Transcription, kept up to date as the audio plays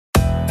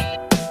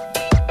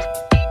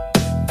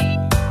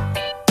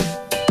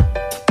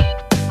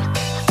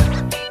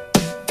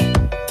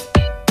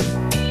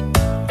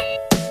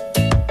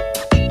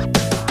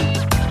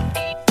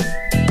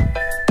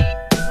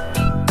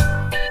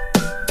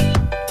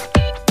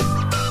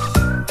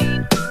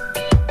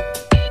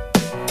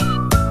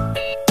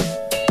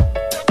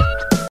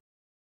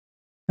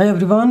Hi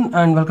everyone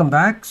and welcome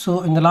back.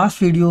 So in the last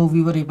video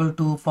we were able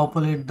to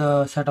populate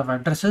the set of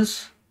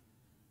addresses,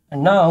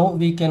 and now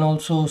we can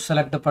also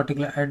select a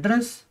particular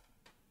address,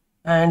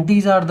 and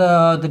these are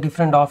the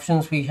different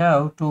options we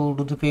have to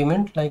do the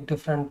payment, like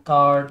different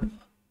card,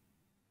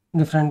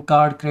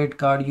 credit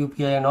card,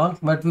 UPI and all,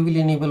 but we will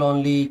enable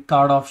only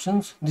card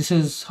options. This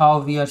is how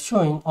we are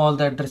showing all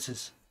the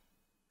addresses.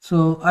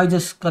 So I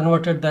just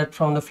converted that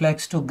from the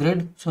flex to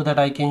grid so that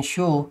I can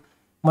show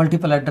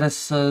multiple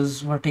addresses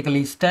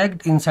vertically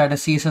stacked inside a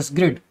CSS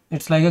grid.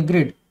 It's like a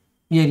grid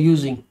we are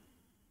using.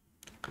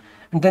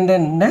 And then the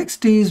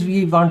next is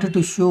we wanted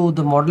to show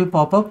the model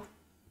pop-up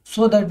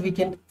so that we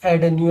can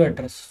add a new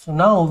address. So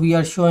now we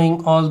are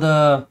showing all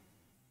the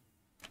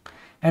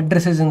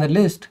addresses in the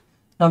list.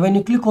 Now when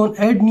you click on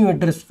add new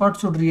address, what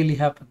should really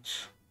happen?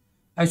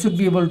 I should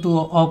be able to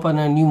open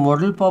a new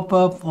model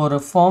pop-up or a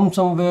form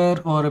somewhere,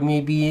 or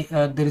maybe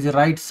there is a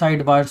right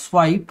sidebar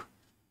swipe,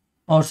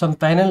 or some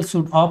panel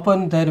should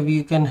open. There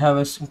we can have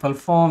a simple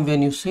form.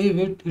 When you save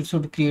it, it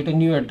should create a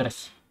new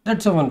address.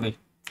 That's a one way.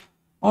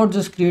 Or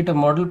just create a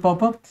model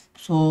pop-up.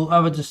 So I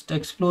was just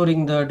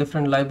exploring the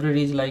different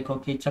libraries like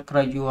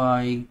Chakra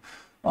UI,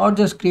 or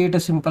just create a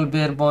simple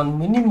bare bone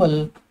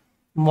minimal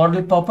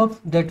model pop-up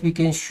that we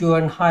can show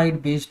and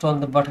hide based on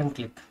the button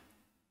click.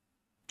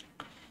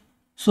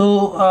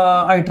 So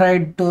I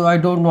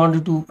don't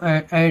want to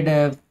add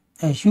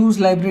a huge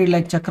library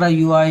like Chakra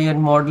UI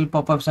and model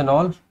pop-ups and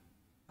all.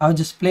 I was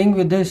just playing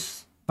with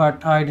this,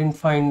 but I didn't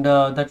find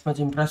that much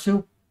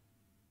impressive.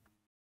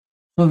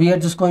 So we are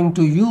just going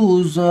to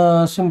use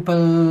a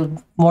simple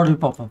model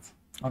pop-up.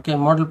 Okay,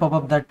 model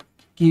pop-up that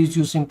gives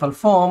you simple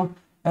form,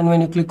 and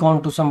when you click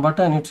on to some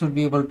button, it should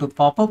be able to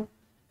pop up,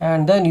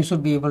 and then you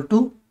should be able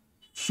to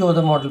show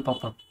the model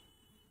pop-up.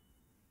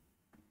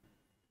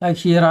 Like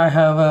here I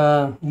have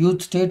a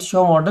use state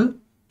show model.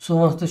 So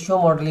once the show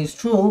model is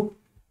true,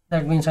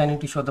 that means I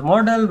need to show the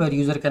model where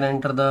user can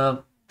enter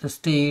the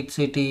state,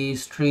 city,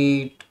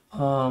 street,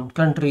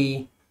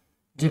 country,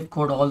 zip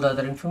code, all the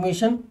other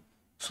information.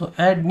 So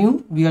add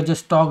new, we are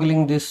just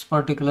toggling this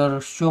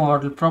particular show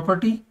model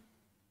property.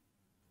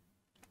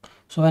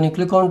 So when you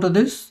click onto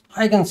this,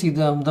 I can see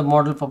the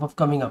model pop-up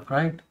coming up,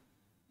 right?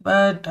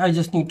 But I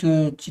just need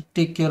to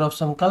take care of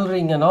some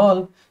coloring and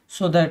all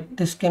so that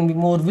this can be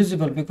more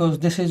visible, because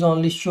this is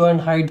only show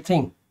and hide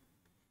thing.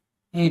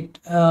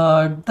 It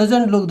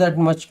doesn't look that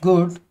much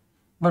good,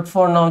 but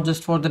for now,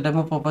 just for the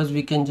demo purpose,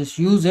 we can just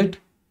use it.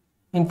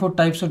 Input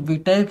type should be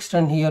text,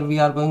 and here we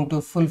are going to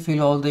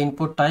fulfill all the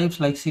input types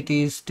like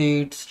city,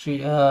 state,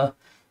 street,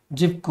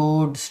 zip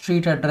code,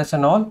 street address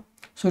and all.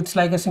 So it's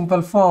like a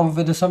simple form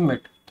with a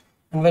submit.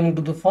 And when you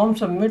do the form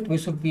submit, we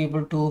should be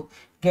able to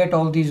get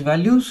all these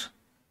values.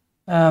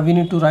 We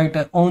need to write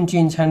a own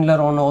change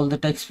handler on all the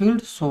text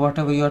fields. So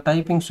whatever you are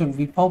typing should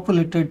be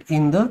populated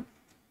in the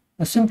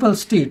simple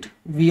state.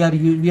 We are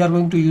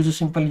going to use a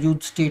simple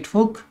use state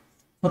hook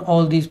for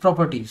all these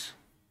properties.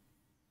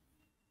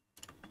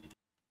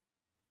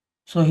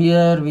 So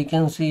here we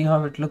can see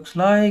how it looks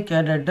like.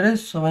 Add address.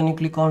 So when you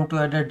click on to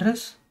add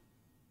address,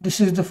 this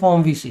is the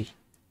form we see.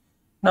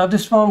 Now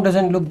this form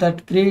doesn't look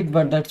that great,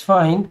 but that's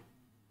fine.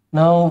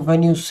 Now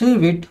when you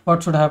save it,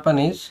 what should happen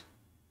is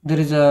there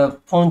is a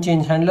on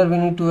change handler. We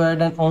need to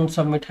add an on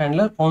submit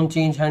handler, on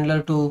change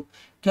handler, to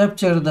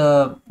capture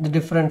the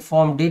different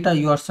form data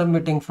you are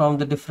submitting from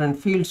the different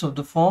fields of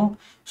the form.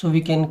 So we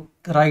can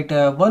write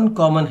a one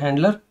common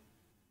handler,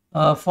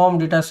 form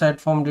data set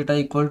form data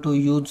equal to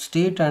use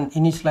state, and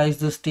initialize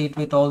the state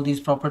with all these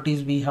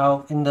properties we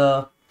have in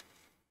the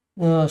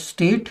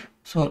state.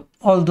 So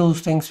all those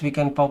things we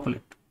can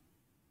populate.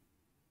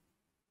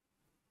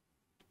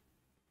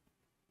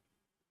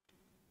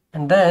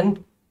 And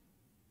then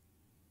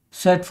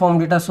set form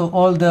data. So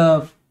all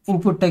the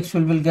input text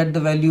will get the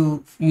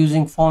value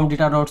using form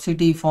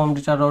data.city, form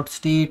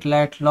data.state,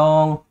 lat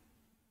long,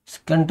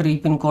 country,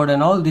 pin code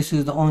and all. This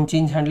is the on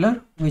change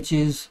handler, which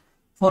is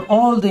for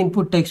all the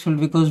input text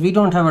field, because we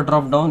don't have a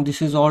drop down.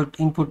 This is all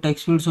input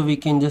text field, so we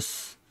can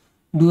just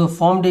do a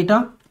form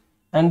data,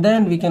 and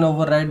then we can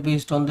override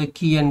based on the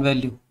key and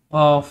value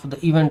of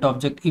the event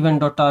object,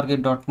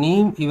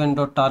 event.target.name,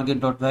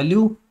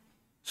 event.target.value.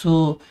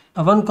 So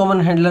a one common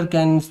handler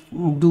can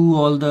do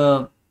all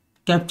the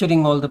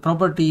capturing all the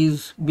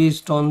properties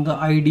based on the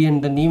ID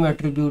and the name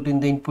attribute in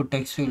the input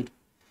text field.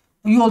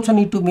 You also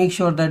need to make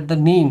sure that the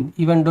name,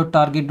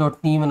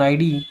 event.target.name and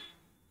ID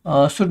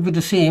should be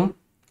the same,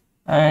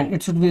 and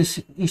it should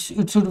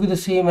be the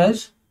same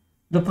as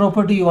the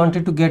property you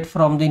wanted to get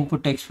from the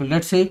input text field.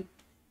 Let's say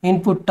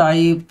input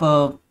type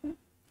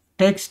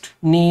text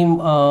name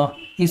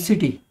is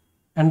city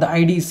and the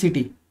ID is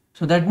city.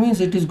 So that means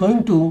it is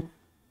going to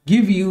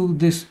give you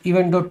this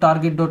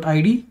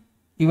event.target.id,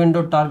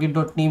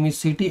 event.target.name is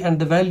city, and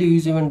the value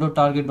is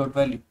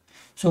event.target.value.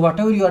 So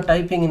whatever you are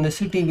typing in the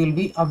city will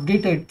be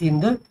updated in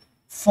the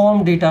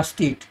form data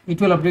state.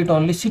 It will update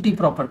only city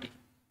property.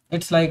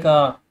 It's like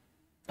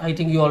I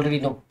think you already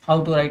know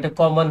how to write a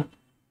common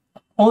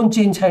on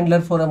change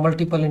handler for a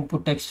multiple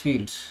input text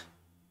fields.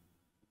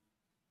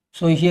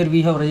 So here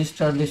we have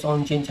registered this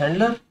on change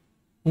handler.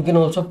 You can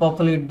also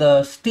populate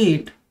the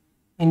state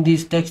in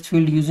this text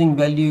field using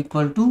value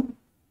equal to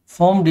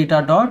form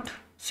data dot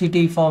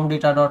city, form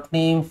data dot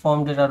name,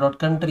 form data dot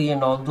country,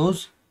 and all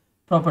those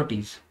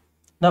properties.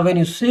 Now when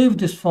you save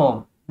this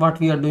form, what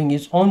we are doing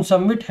is on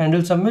submit,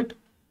 handle submit.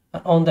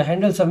 On the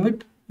handle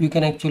submit, you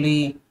can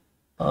actually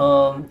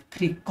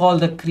call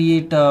the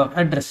create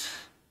address.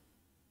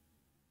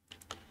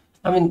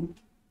 I mean,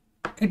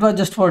 it was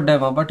just for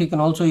demo, but you can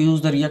also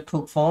use the React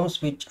hook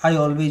forms, which I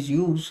always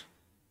use,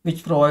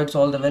 which provides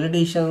all the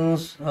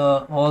validations,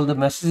 all the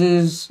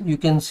messages you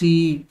can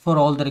see for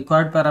all the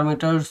required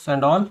parameters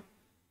and all.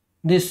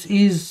 This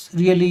is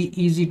really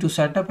easy to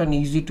set up and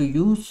easy to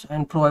use,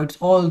 and provides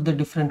all the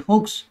different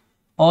hooks,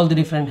 all the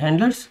different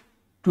handlers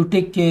to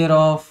take care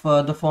of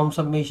the form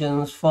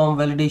submissions, form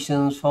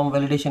validations, form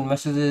validation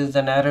messages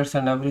and errors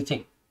and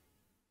everything.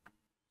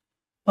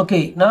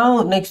 Okay,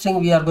 now next thing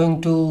we are going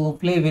to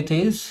play with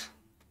is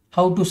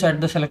how to set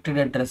the selected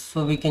address.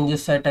 So we can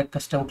just set a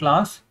custom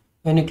class.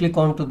 When you click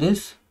onto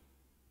this,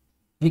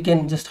 we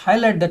can just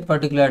highlight that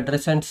particular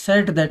address and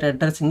set that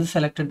address in the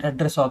selected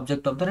address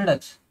object of the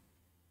Redux.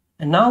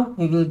 And now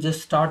we will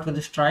just start with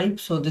the Stripe.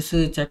 So this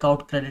is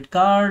checkout credit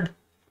card.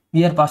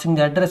 We are passing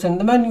the address and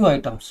the menu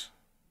items.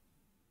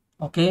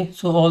 Okay,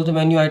 so all the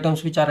menu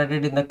items which are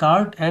added in the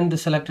card and the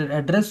selected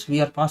address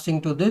we are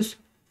passing to this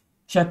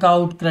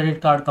checkout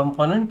credit card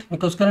component,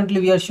 because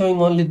currently we are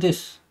showing only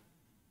this.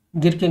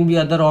 There can be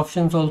other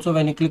options also.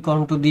 When you click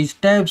onto these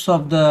tabs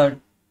of the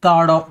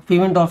card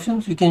payment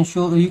options, you can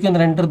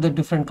render the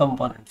different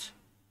components.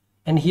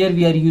 And here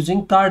we are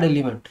using card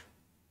element,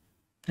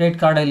 credit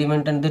card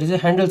element, and there is a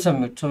handle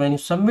submit. So when you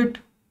submit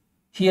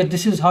here,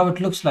 this is how it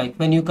looks like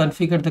when you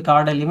configure the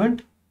card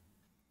element.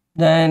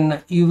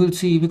 Then you will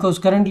see, because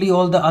currently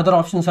all the other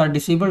options are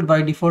disabled,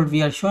 by default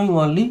we are showing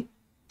only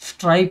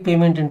Stripe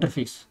payment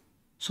interface.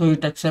 So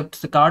it accepts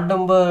the card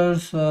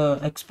numbers,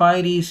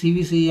 expiry,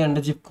 CVC, and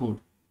the zip code.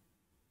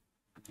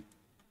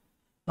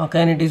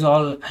 Okay, and it is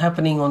all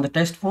happening on the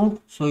test mode,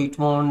 so it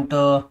won't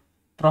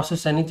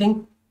process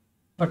anything,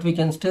 but we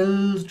can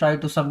still try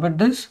to submit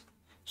this.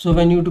 So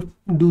when you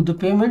do the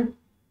payment,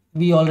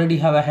 we already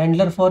have a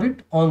handler for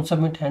it, on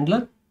submit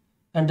handler,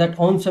 and that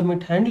on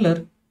submit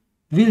handler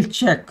will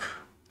check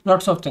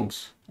lots of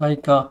things,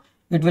 like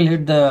it will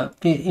hit the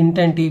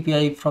intent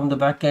API from the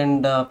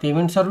backend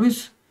payment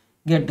service,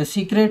 get the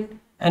secret,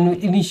 and will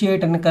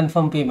initiate and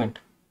confirm payment.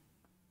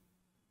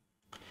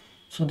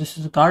 So this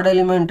is the card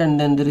element, and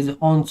then there is an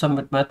on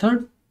submit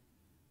method.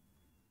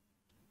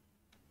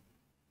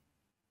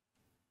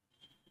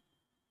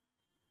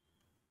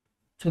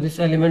 So this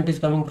element is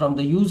coming from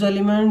the use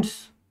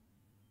elements,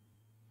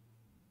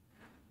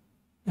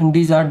 and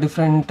these are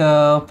different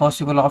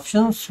possible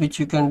options which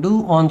you can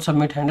do on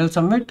submit, handle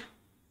submit.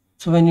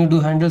 So when you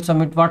do handle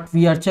submit, what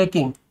we are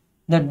checking,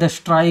 that the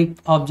Stripe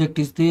object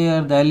is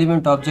there, the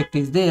element object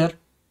is there.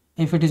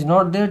 If it is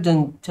not there,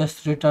 then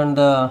just return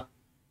the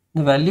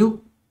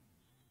value.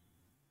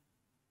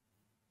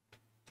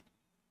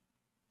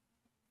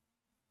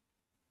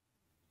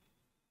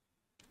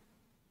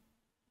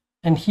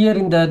 And here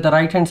in the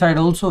right hand side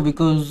also,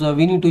 because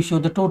we need to show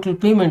the total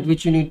payment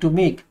which you need to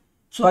make.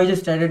 So I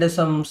just added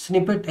some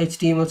snippet,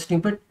 HTML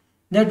snippet,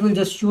 that will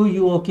just show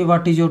you, okay,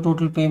 what is your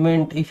total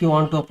payment. If you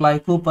want to apply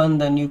coupon,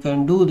 then you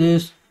can do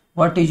this.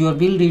 What is your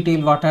bill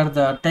detail, what are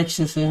the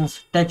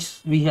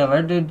tax we have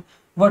added,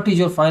 what is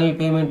your final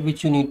payment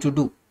which you need to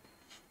do,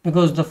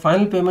 because the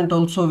final payment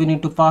also we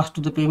need to pass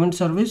to the payment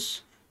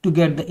service to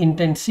get the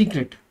intent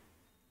secret.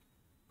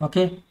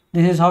 Okay,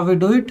 this is how we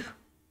do it.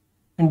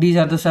 And these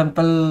are the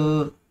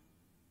sample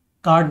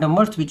card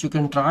numbers which you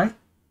can try.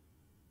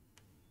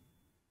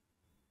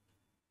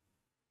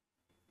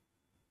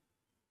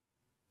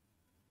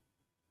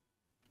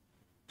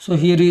 So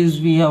here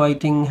is, we have, I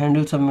think,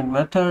 handle submit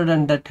method,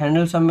 and that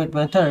handle submit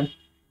method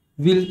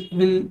will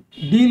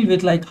deal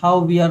with like how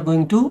we are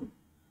going to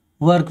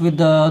work with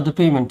the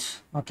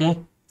payments. Okay,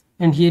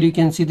 and here you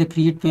can see the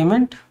create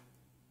payment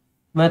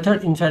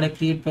method. Inside a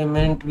create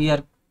payment, we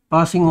are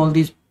passing all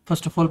these,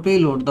 first of all,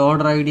 payload, the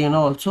order ID, and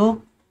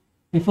also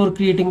before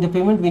creating the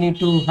payment we need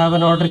to have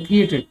an order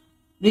created.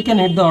 We can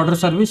hit the order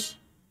service,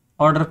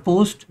 order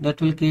post,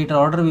 that will create an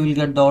order. We will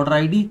get the order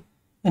ID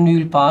and we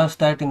will pass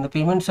that in the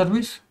payment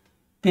service.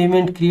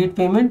 Payment, create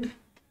payment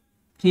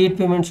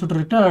should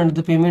return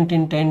the payment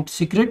intent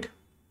secret.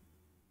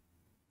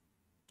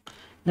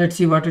 Let's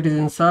see what it is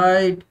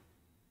inside.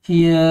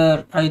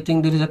 Here I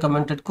think there is a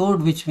commented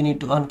code which we need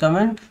to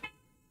uncomment.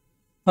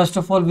 First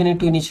of all, we need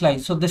to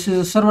initialize. So this is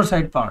a server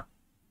side part,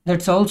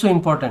 that's also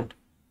important,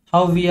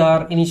 how we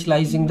are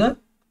initializing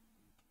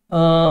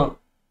the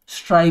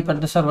Stripe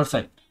at the server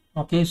side.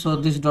 Okay, so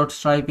this dot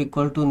stripe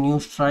equal to new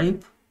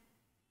Stripe,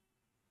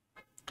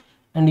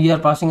 and we are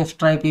passing a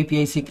Stripe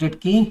API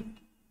secret key.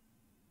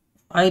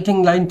 I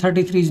think line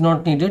 33 is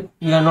not needed.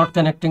 We are not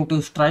connecting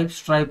to Stripe.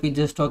 Stripe is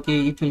just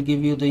okay, it will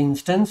give you the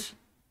instance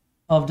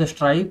of the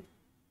Stripe.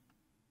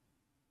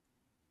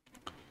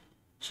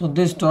 So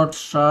this dot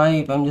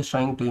stripe, I'm just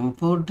trying to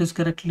import this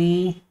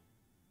correctly.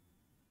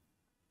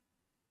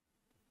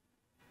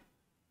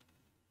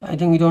 I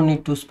think we don't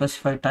need to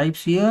specify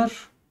types here.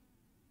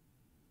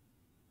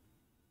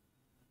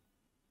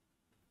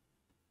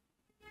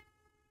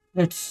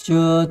 Let's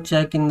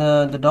check in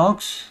the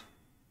docs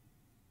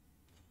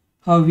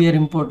how we are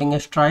importing a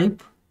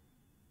stripe.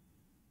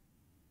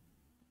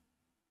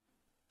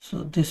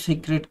 So this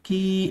secret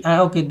key,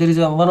 okay, there is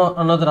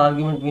another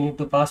argument we need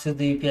to pass is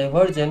the API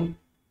version,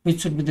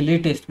 which should be the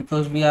latest,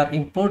 because we have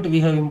imported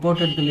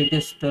the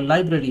latest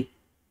library.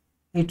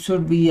 It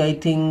should be, I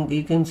think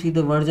you can see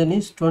the version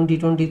is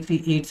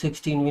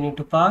 2023.8.16. we need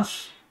to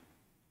pass.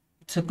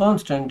 It's a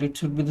constant, it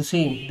should be the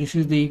same. This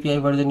is the API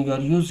version you are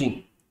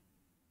using.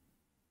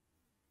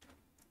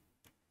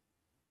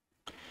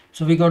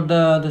 So we got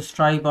the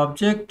stripe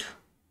object.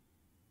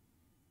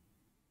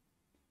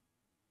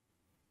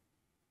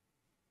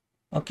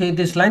 Okay,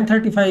 this line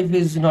 35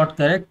 is not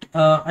correct.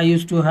 I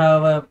used to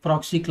have a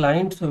proxy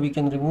client, so we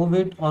can remove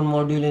it. On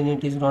module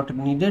init is not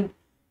needed.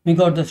 We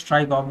got the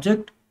stripe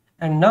object,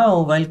 and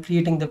now while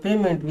creating the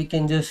payment, we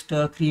can just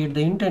create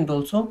the intent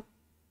also.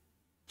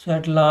 So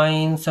at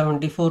line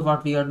 74,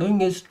 what we are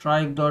doing is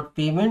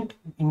stripe.payment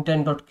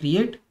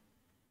intent.create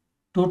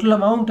total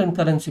amount and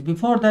currency.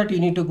 Before that, you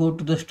need to go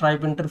to the Stripe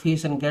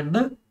interface and get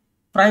the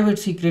private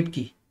secret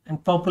key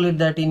and populate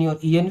that in your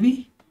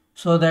env,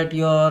 so that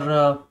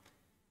your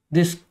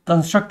this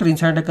constructor,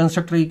 inside a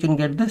constructor, you can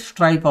get the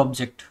stripe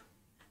object.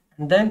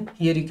 And then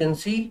here you can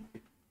see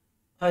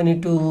I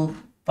need to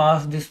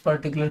pass this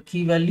particular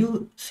key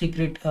value,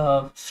 secret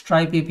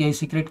stripe API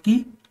secret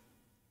key.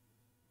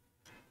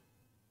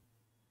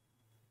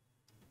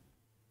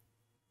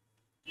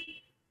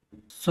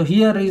 So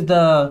here is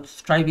the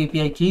stripe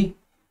API key.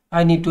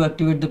 I need to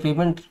activate the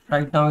payment.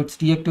 Right now it's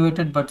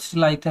deactivated, but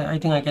still I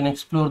think I can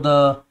explore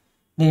the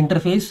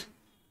interface.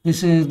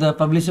 This is the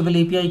publishable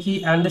API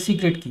key and the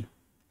secret key.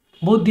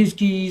 Both these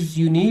keys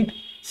you need.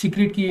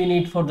 Secret key you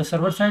need for the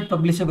server side,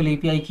 publishable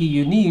API key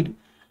you need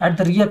at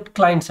the React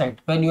client side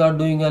when you are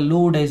doing a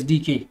load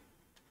SDK,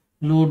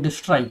 load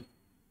stripe.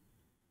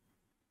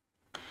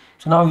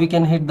 So now we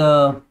can hit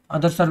the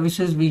other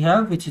services we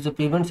have, which is a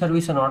payment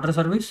service and order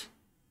service.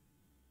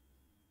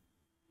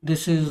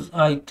 This is,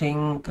 I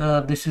think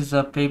this is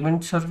a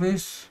payment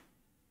service,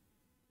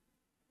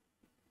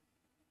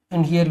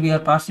 and here we are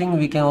passing,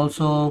 we can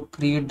also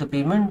create the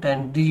payment,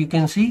 and you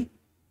can see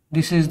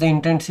this is the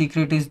intent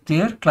secret is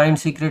there, client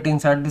secret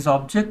inside this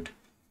object.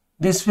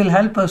 This will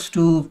help us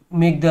to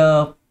make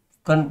the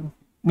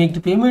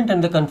payment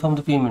and confirm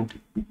the payment.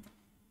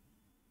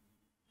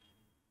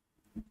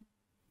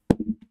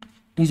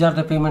 These are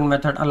the payment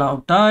method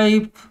allowed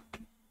type.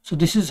 So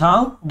this is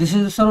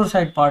the server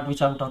side part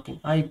which I'm talking.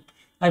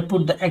 I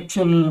put the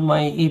actual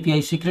my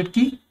API secret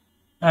key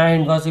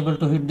and was able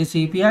to hit this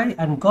API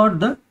and got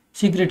the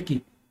secret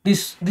key.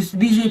 These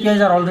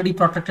APIs are already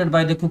protected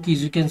by the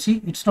cookies. You can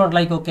see it's not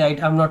like, okay,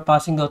 I'm not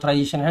passing the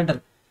authorization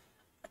header.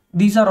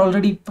 These are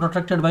already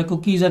protected by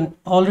cookies, and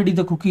already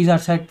the cookies are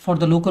set for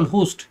the local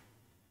host.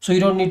 So you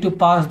don't need to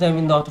pass them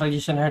in the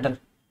authorization header.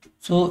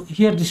 So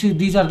here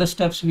these are the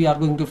steps we are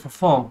going to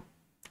perform.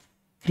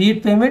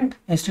 Create payment,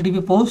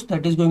 HTTP post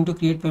that is going to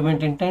create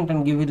payment intent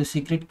and give you the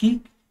secret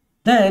key.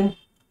 Then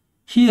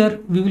here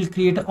we will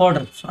create an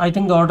order. So I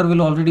think the order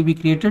will already be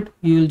created.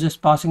 We will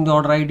just passing the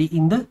order ID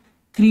in the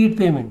create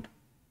payment.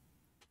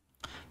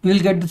 We will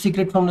get the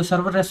secret from the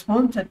server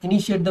response and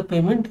initiate the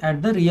payment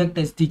at the React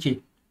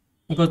SDK.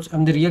 Because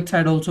on the React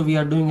side also we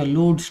are doing a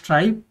load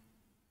stripe,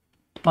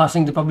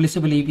 passing the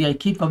publishable API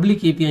key, public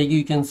API key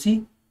you can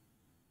see,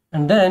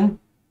 and then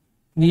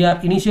we are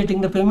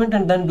initiating the payment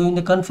and then doing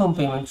the confirm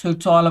payment. So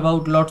it's all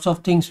about lots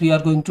of things we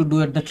are going to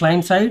do at the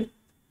client side,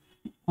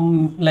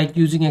 like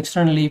using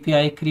external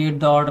API, create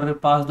the order,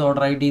 pass the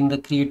order ID in the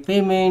create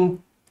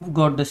payment,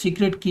 got the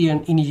secret key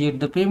and initiate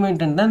the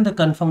payment, and then the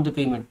confirm the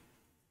payment.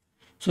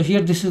 So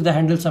here this is the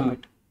handle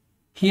submit.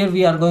 Here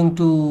we are going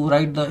to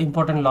write the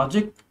important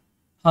logic,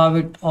 how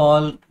it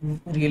all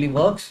really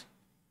works.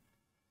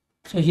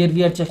 So here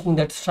we are checking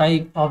that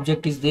stripe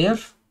object is there.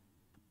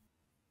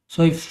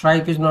 So if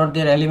stripe is not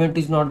there, element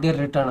is not there,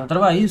 return.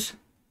 Otherwise,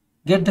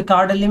 get the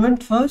card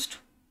element first.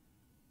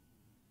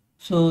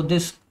 So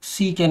this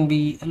C can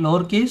be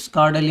lowercase,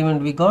 card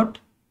element we got,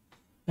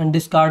 and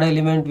this card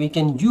element we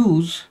can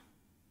use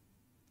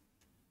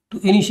to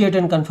initiate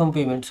and confirm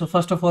payment. So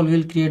first of all,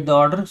 we'll create the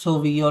order. So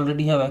we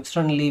already have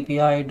external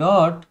API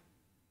dot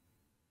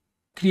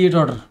create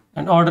order,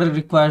 and order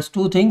requires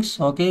two things.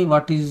 Okay,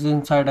 what is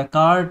inside a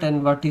cart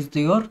and what is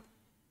your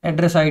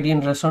address ID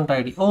and restaurant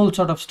ID, all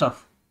sort of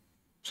stuff.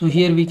 So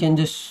here we can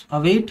just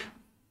await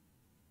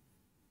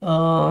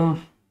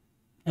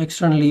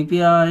external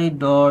API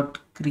dot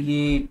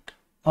create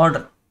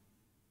order.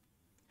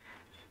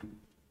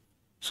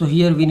 So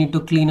here we need to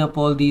clean up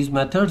all these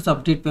methods,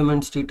 update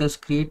payment status,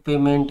 create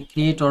payment,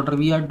 create order.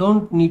 We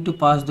don't need to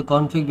pass the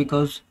config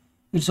because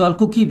it's all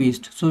cookie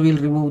based. So we'll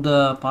remove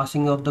the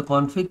passing of the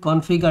config.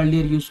 Config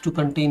earlier used to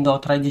contain the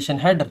authorization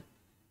header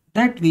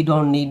that we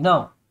don't need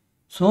now.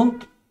 So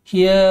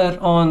here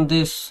on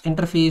this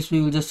interface,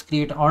 we will just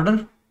create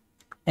order,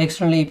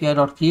 external API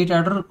dot create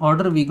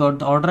order. We got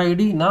the order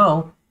ID.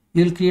 Now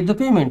we will create the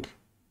payment.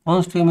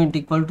 const payment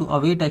equal to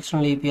await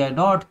external API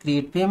dot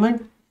create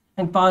payment,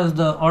 and pass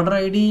the order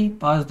ID,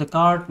 pass the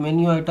cart,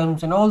 menu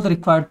items, and all the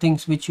required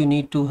things which you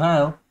need to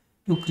have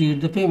to create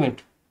the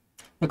payment,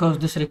 because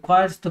this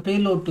requires the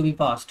payload to be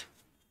passed.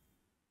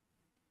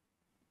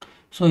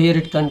 So here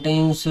it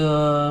contains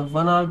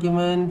one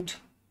argument,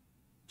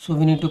 so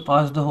we need to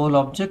pass the whole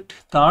object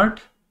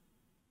cart.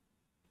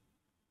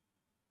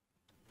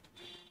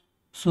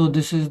 So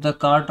this is the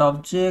cart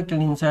object,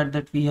 and inside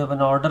that we have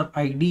an order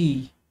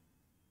ID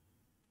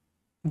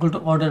equal to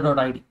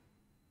order.id.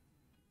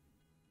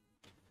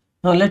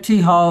 Now let's see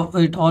how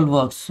it all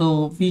works.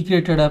 So we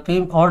created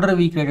a order,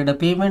 we created a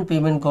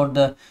payment got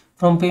the,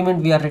 from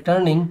payment we are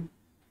returning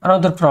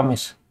another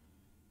promise.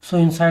 So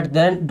inside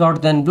then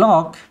 .then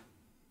block,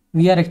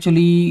 we are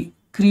actually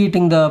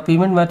creating the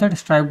payment method,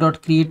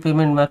 stripe.create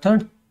payment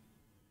method.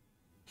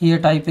 Here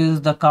type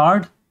is the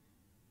card,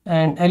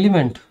 and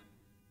element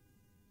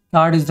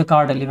card is the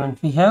card element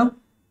we have.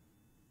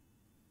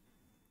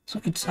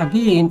 So it's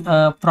again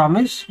a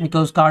promise,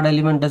 because card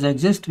element does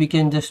exist. We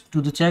can just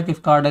do the check.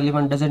 If card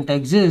element doesn't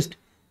exist,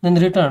 then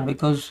return,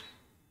 because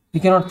we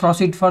cannot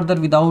proceed further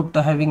without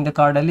having the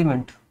card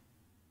element.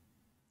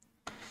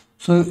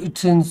 So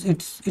since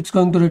it's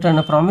going to return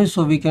a promise,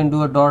 so we can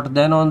do a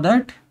 .then on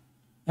that,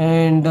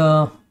 and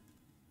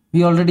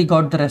we already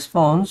got the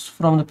response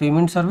from the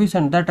payment service,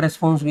 and that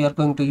response we are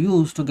going to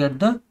use to get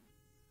the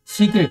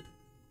secret.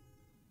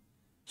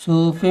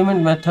 So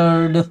payment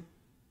method,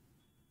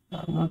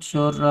 I'm not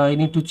sure, I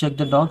need to check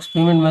the docs.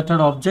 Payment method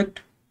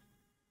object.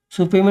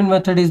 So payment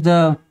method is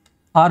the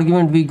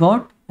argument we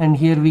got, and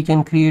here we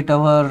can create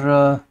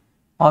our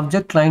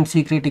object client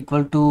secret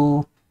equal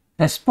to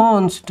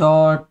response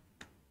dot,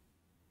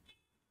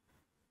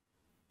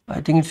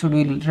 I think it should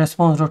be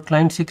response dot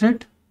client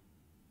secret,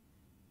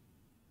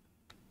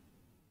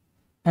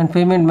 and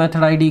payment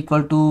method ID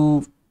equal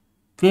to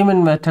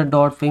payment method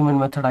dot payment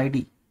method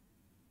ID.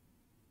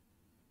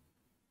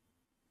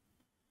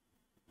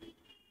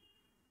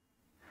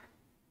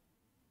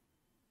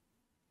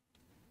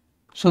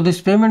 So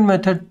this payment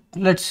method,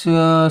 let's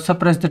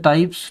suppress the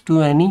types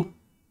to any.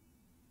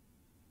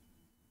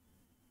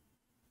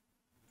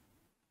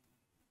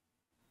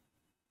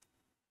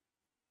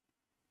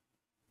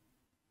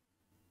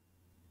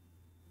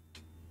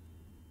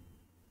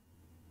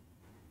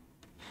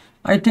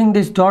 I think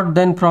this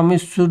 .then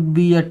promise should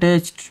be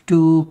attached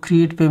to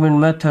create payment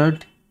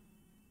method.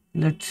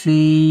 Let's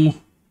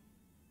see,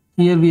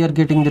 here we are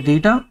getting the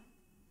data.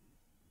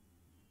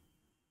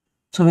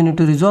 So we need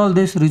to resolve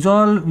this.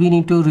 We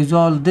need to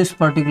resolve this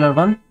particular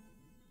one.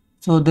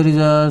 So there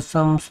is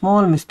some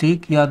small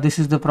mistake. Yeah, this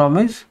is the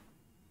promise,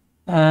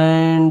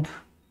 and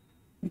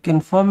we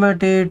can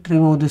format it,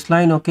 remove this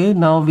line. Okay,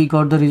 now we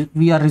got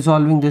we are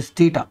resolving this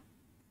data.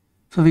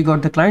 So we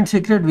got the client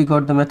secret, we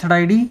got the method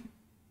ID.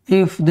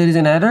 If there is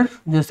an error,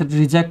 just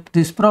reject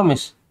this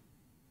promise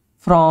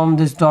from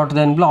this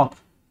 .then block.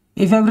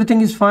 If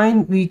everything is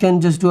fine, we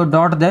can just do a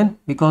 .then,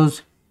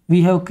 because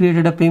we have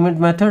created a payment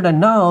method, and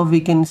now we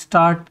can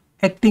start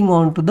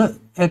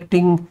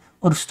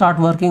start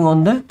working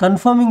on the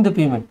confirming the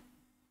payment.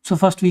 So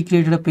first we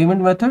created a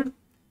payment method.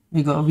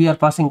 We are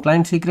passing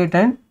client secret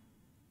and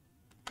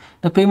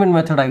the payment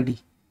method ID.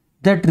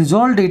 That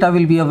resolved data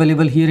will be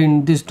available here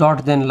in this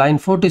 .then line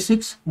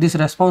 46. This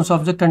response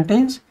object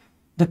contains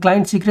the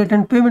client secret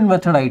and payment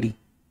method ID.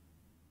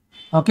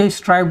 Okay,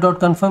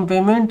 stripe.confirm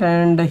payment,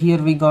 and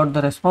here we got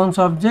the response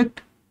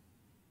object.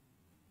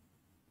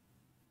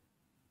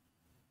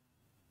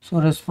 So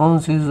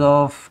response is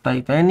of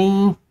type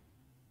any.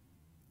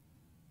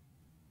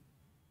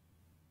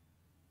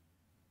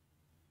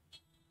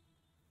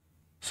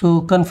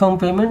 So confirm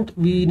payment,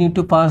 we need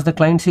to pass the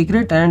client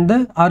secret and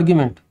the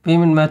argument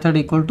payment method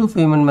equal to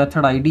payment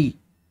method ID.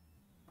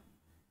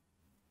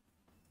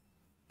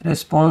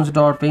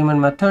 Response.payment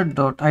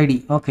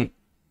method.id. Okay.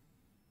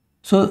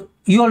 So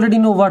you already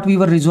know what we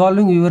were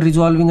resolving. We were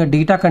resolving a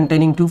data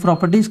containing two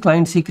properties,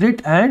 client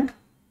secret and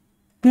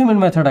payment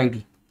method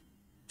ID.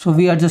 So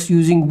we are just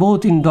using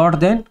both in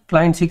 .then,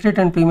 client secret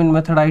and payment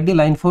method ID,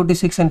 line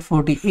 46 and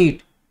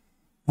 48.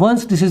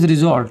 Once this is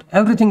resolved,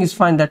 everything is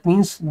fine. That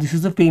means this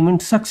is the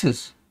payment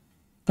success.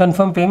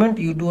 Confirm payment,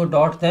 you do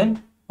a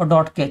 .then or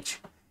 .catch.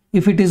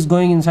 If it is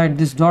going inside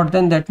this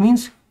 .then, that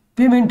means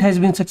payment has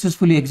been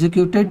successfully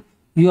executed.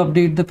 You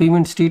update the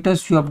payment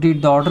status, you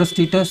update the order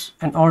status,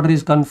 and order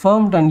is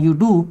confirmed, and you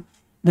do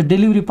the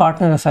delivery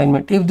partner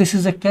assignment. If this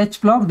is a catch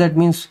block, that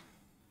means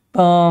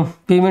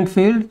payment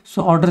failed,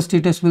 so order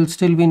status will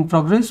still be in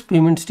progress,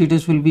 payment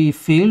status will be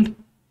failed,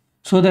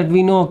 so that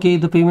we know, okay,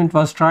 the payment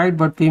was tried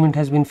but payment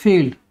has been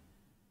failed.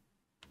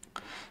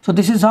 So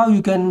this is how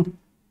you can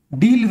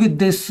deal with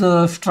this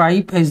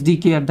Stripe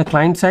SDK at the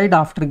client side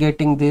after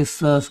getting this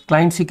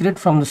client secret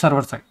from the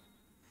server side.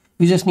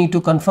 You just need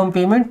to confirm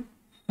payment,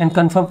 and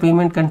confirm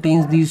payment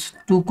contains these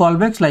two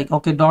callbacks like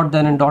okay,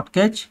 .then and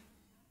 .catch,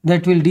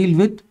 that will deal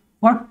with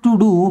what to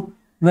do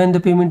when the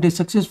payment is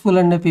successful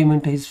and the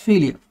payment is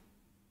failure.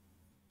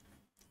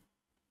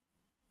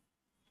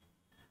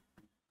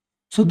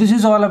 So this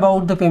is all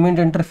about the payment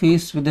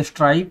interface with the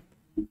Stripe.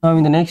 Now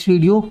in the next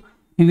video,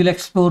 we will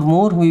explore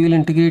more, we will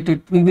integrate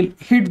it, we will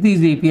hit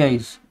these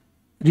APIs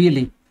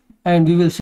really, and we will